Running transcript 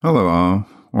Hello, all.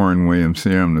 Warren Williams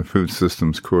here. I'm the Food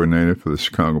Systems Coordinator for the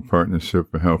Chicago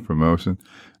Partnership for Health Promotion,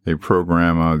 a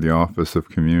program out of the Office of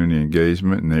Community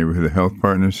Engagement and Neighborhood Health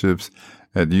Partnerships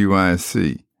at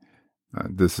UIC.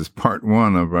 This is part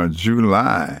one of our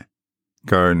July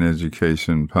Garden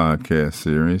Education podcast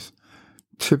series,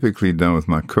 typically done with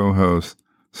my co-host,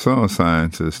 soil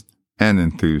scientist, and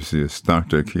enthusiast,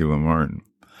 Dr. Akilah Martin.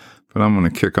 But I'm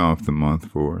going to kick off the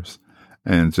month for us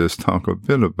and just talk a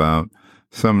bit about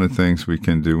some of the things we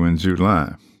can do in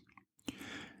July.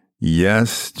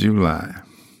 Yes, July.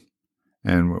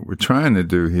 And what we're trying to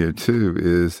do here, too,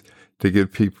 is to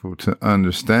get people to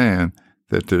understand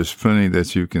that there's plenty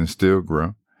that you can still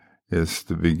grow. It's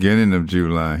the beginning of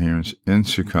July here in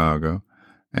Chicago,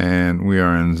 and we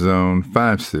are in zone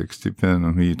 5-6, depending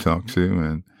on who you talk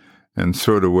to and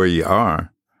sort of where you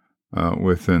are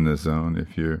within the zone.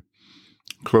 If you're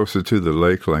closer to the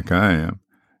lake like I am,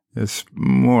 it's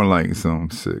more like zone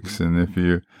 6. And if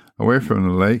you're away from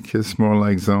the lake, it's more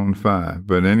like zone 5.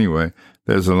 But anyway,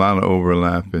 there's a lot of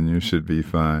overlap, and you should be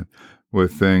fine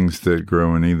with things that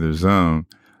grow in either zone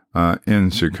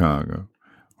in Chicago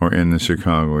or in the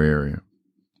Chicago area.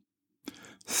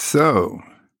 So,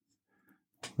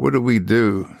 what do we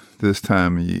do this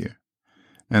time of year?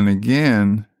 And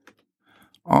again,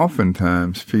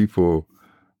 oftentimes people,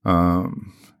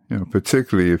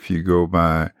 particularly if you go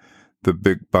by the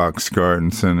big box garden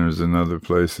centers and other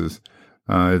places,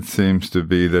 it seems to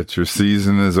be that your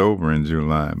season is over in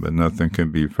July, but nothing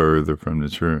can be further from the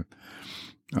truth.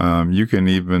 You can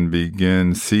even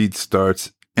begin seed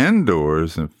starts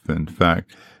indoors, if in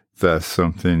fact that's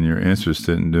something you're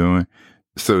interested in doing,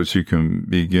 so that you can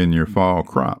begin your fall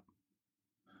crop.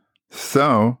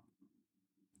 So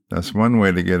that's one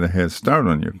way to get a head start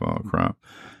on your fall crop.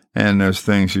 And there's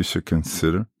things you should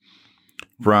consider.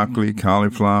 Broccoli,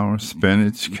 cauliflower,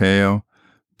 spinach, kale,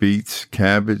 beets,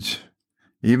 cabbage,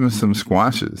 even some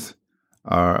squashes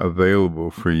are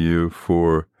available for you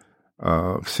for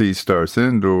seed starts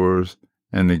indoors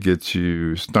and to get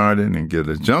you started and get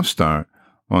a jump start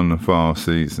on the fall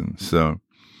season. So,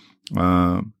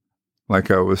 like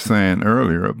I was saying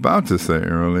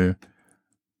earlier,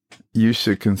 you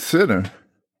should consider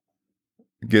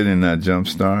getting that jump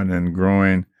start and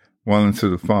growing well into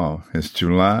the fall. It's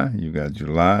July. You got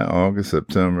July, August,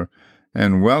 September,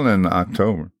 and well into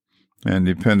October. And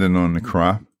depending on the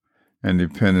crop and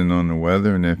depending on the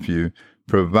weather, and if you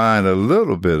provide a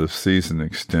little bit of season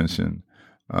extension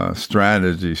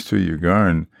strategies to your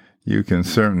garden, you can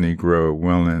certainly grow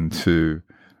well into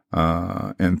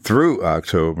and through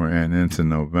October and into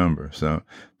November. So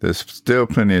there's still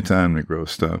plenty of time to grow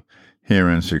stuff here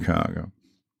in Chicago,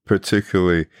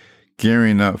 particularly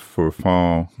gearing up for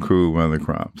fall cool weather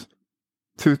crops.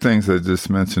 Two things I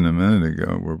just mentioned a minute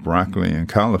ago were broccoli and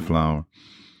cauliflower.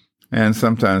 And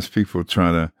sometimes people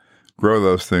try to grow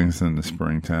those things in the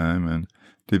springtime, and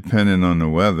depending on the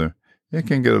weather, it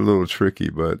can get a little tricky.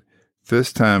 But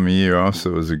this time of year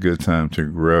also is a good time to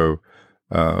grow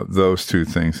those two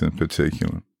things in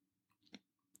particular.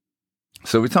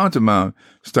 So we talked about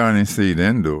starting seed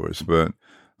indoors, but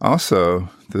also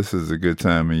this is a good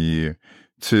time of year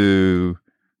to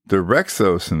direct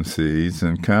sow some seeds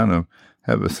and kind of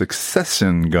have a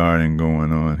succession garden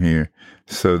going on here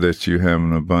so that you have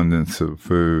an abundance of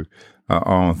food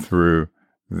all through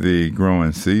the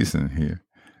growing season here.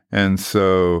 And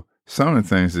so some of the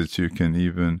things that you can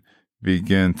even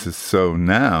begin to sow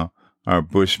now are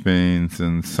bush beans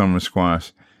and summer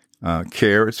squash,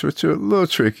 carrots, which are a little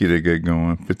tricky to get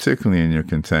going, particularly in your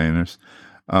containers.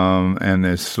 And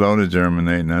they're slow to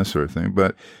germinate and that sort of thing.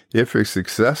 But if it's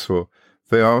successful,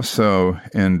 they also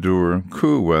endure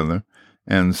cool weather.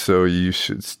 And so you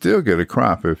should still get a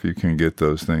crop if you can get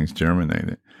those things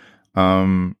germinated.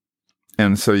 And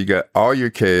so you got all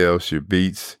your kales, your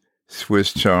beets,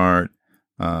 Swiss chard,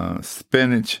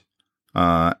 spinach,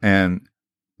 and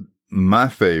my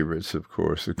favorites, of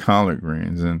course, are collard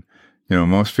greens. And,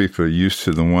 most people are used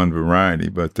to the one variety,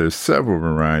 but there's several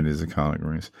varieties of collard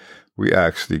greens. We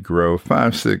actually grow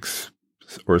 5-6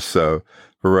 or so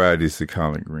varieties of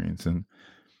collard greens. And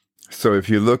so if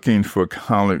you're looking for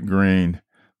collard green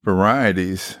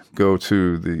varieties, go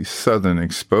to the Southern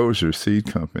Exposure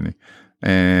Seed Company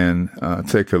and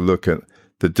take a look at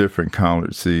the different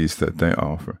collard seeds that they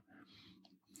offer.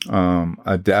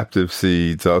 Adaptive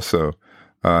Seeds also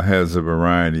has a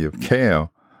variety of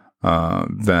kale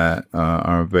that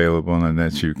are available and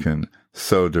that you can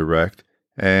sow direct,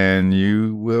 and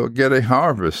you will get a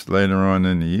harvest later on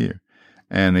in the year.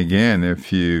 And again,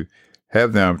 if you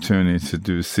have the opportunity to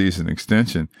do season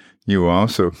extension, you will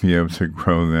also be able to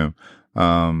grow them,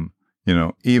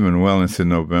 even well into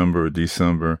November or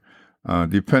December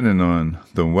depending on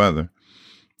the weather.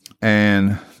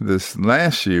 And this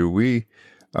last year, we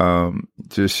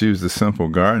just used a simple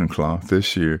garden cloth.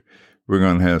 This year, we're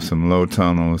going to have some low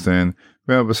tunnels, and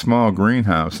we have a small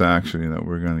greenhouse, actually, that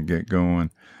we're going to get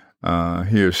going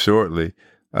here shortly,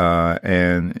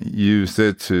 and use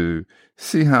it to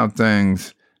see how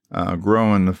things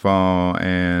grow in the fall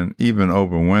and even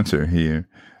over winter here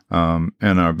in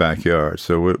our backyard.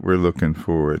 So we're looking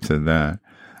forward to that.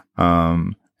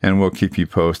 And we'll keep you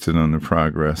posted on the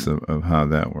progress of how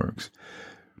that works.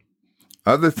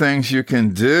 Other things you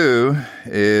can do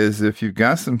is if you've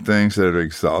got some things that are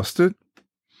exhausted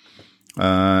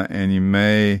and you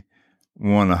may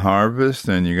want to harvest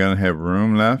and you're going to have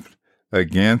room left,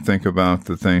 again, think about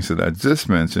the things that I just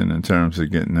mentioned in terms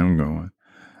of getting them going.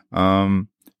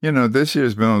 This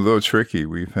year's been a little tricky.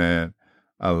 We've had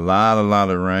a lot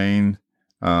of rain.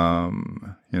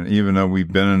 Even though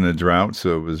we've been in a drought,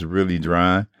 so it was really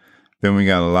dry. Then we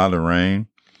got a lot of rain,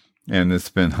 and it's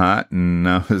been hot, and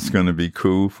now it's going to be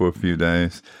cool for a few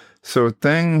days. So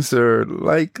things are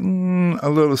like a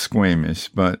little squeamish.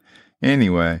 But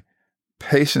anyway,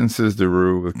 patience is the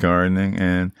rule with gardening.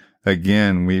 And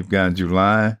again, we've got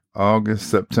July, August,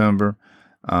 September,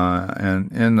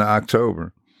 and into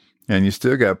October. And you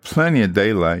still got plenty of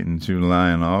daylight in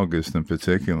July and August in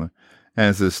particular,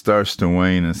 as it starts to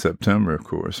wane in September, of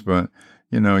course. But,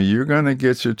 you're going to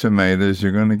get your tomatoes,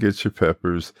 you're going to get your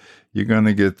peppers, you're going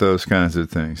to get those kinds of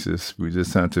things. We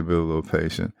just have to be a little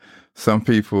patient. Some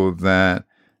people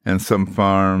and some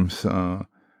farms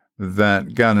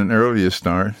that got an earlier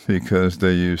start because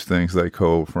they use things like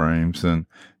cold frames, and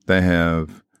they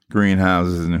have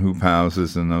greenhouses and hoop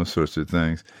houses and those sorts of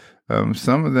things.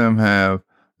 Some of them have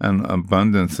an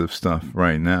abundance of stuff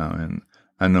right now, and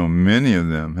I know many of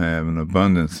them have an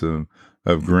abundance of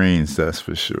greens, that's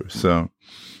for sure. So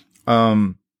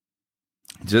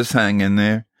just hang in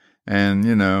there.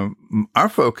 And, our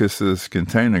focus is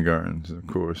container gardens, of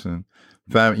course, and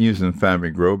using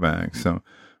fabric grow bags. So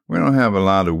we don't have a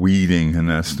lot of weeding and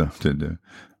that stuff to do.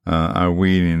 Our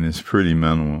weeding is pretty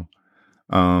minimal.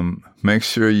 Make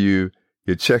sure you're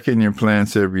checking your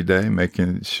plants every day,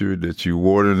 making sure that you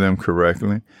water them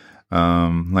correctly.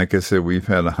 Like I said, we've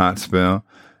had a hot spell.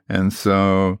 And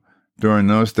so during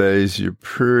those days, you're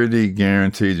pretty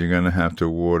guaranteed you're going to have to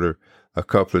water a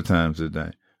couple of times a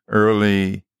day.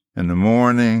 Early in the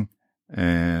morning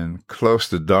and close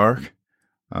to dark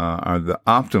are the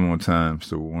optimal times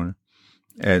to water.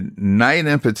 At night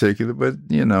in particular, but,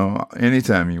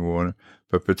 anytime you water,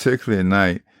 but particularly at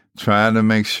night, try to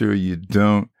make sure you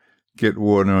don't get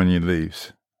water on your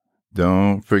leaves.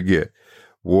 Don't forget,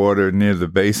 water near the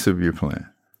base of your plant.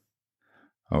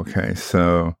 Okay,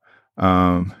 so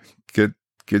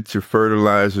get your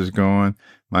fertilizers going.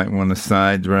 Might want to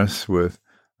side dress with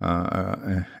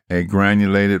a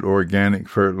granulated organic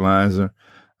fertilizer.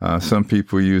 Some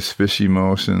people use fish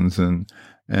emulsions and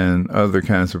other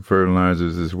kinds of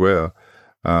fertilizers as well.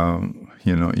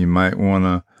 You might want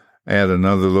to add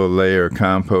another little layer of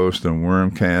compost and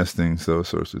worm castings, those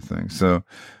sorts of things. So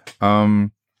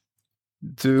do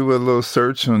a little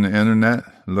search on the internet.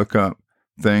 Look up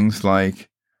things like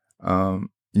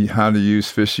how to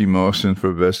use fish emulsion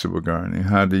for vegetable gardening,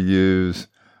 how to use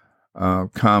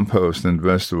compost in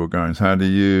vegetable gardens, how to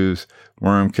use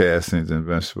worm castings in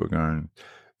vegetable gardens.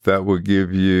 That will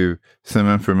give you some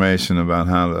information about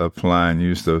how to apply and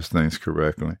use those things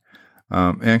correctly.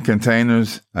 And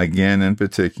containers, again, in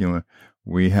particular,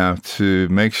 we have to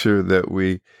make sure that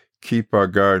we keep our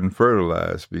garden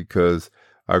fertilized because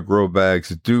our grow bags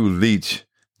do leach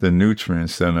the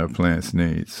nutrients that our plants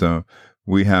need. So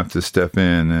we have to step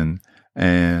in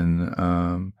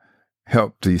and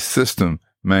help the system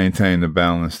maintain the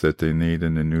balance that they need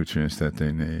and the nutrients that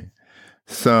they need.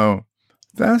 So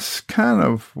that's kind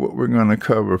of what we're going to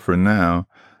cover for now.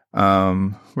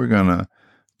 We're going to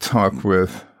talk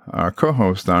with our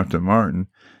co-host, Dr. Martin,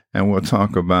 and we'll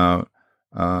talk about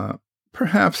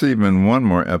perhaps even one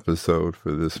more episode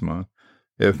for this month,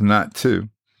 if not two.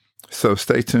 So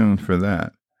stay tuned for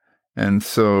that. And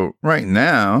so right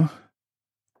now,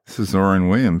 this is Orrin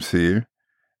Williams here,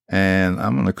 and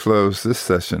I'm going to close this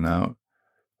session out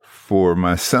for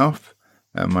myself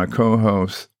and my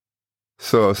co-host,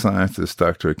 soil scientist,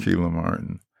 Dr. Akila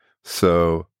Martin.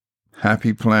 So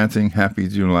happy planting, happy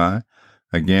July.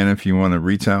 Again, if you want to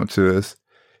reach out to us,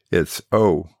 it's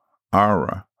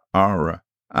ORINW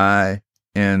at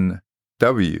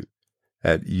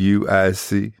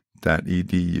UIC.edu.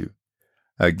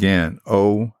 Again,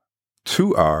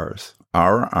 two R's,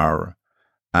 INW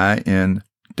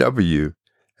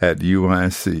at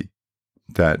UIC.edu.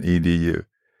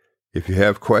 If you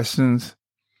have questions,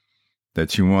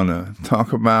 that you want to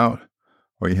talk about,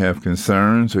 or you have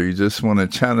concerns, or you just want to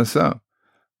chat us up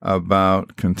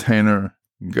about container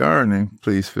gardening,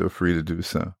 please feel free to do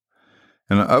so.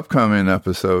 In the upcoming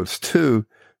episodes, too,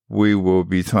 we will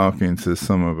be talking to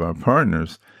some of our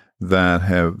partners that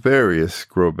have various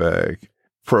grow bag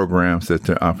programs that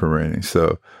they're operating.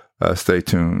 So stay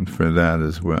tuned for that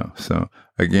as well. So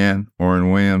again,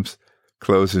 Orrin Williams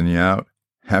closing you out.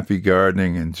 Happy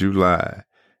gardening in July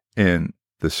in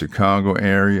the Chicago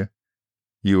area.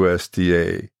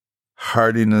 USDA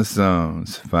hardiness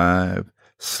zones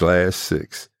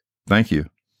 5/6. Thank you.